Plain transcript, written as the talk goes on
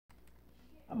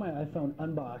On my iPhone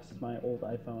unboxed my old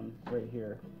iPhone right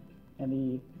here, and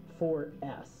the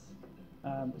 4S.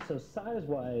 So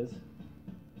size-wise,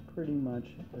 pretty much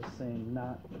the same,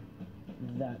 not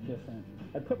that different.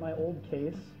 I put my old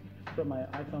case from my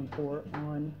iPhone 4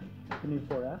 on the new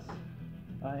 4S,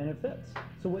 and it fits.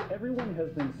 So what everyone has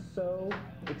been so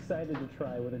excited to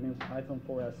try with a new iPhone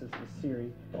 4S is the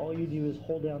Siri. All you do is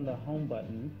hold down the home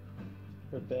button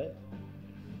for a bit.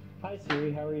 Hi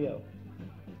Siri, how are you?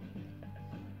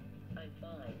 I'm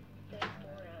fine. Thanks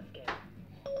for asking.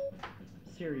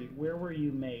 Siri, where were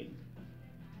you made?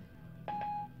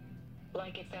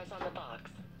 Like it says on the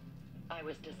box, I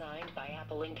was designed by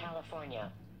Apple in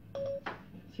California.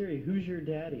 Siri, who's your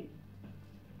daddy?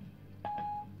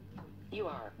 You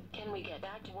are. Can we get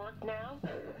back to work now?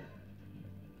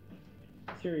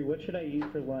 Siri, what should I eat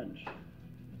for lunch?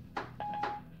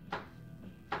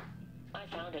 I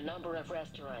found a number of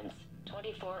restaurants.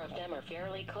 24 of them are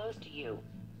fairly close to you.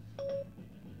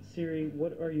 Siri,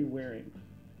 what are you wearing?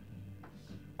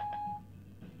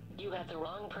 You have the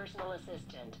wrong personal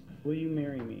assistant. Will you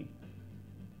marry me?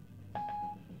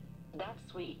 That's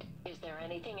sweet. Is there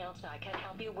anything else I can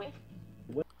help you with?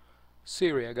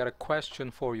 Siri, I got a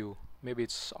question for you. Maybe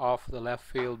it's off the left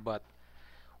field, but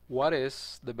what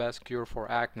is the best cure for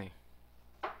acne?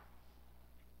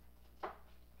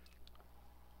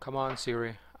 Come on,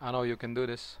 Siri. I know you can do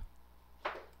this.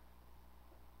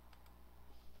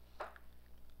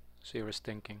 Siri's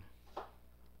thinking.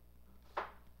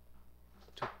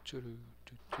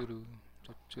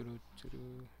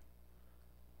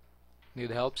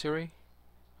 Need help, Siri?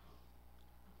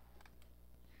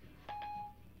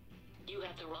 You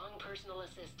have the wrong personal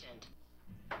assistant.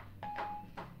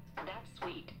 That's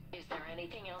sweet. Is there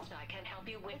anything else I can help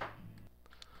you with?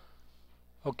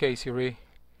 Okay, Siri.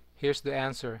 Here's the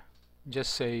answer.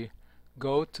 Just say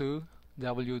go to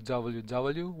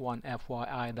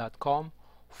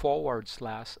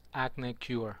www.1fyi.com/acne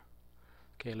cure.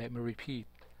 Okay, let me repeat.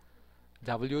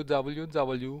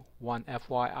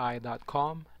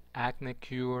 www.1fyi.com acne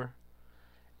cure,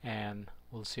 and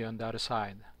we'll see you on the other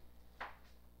side.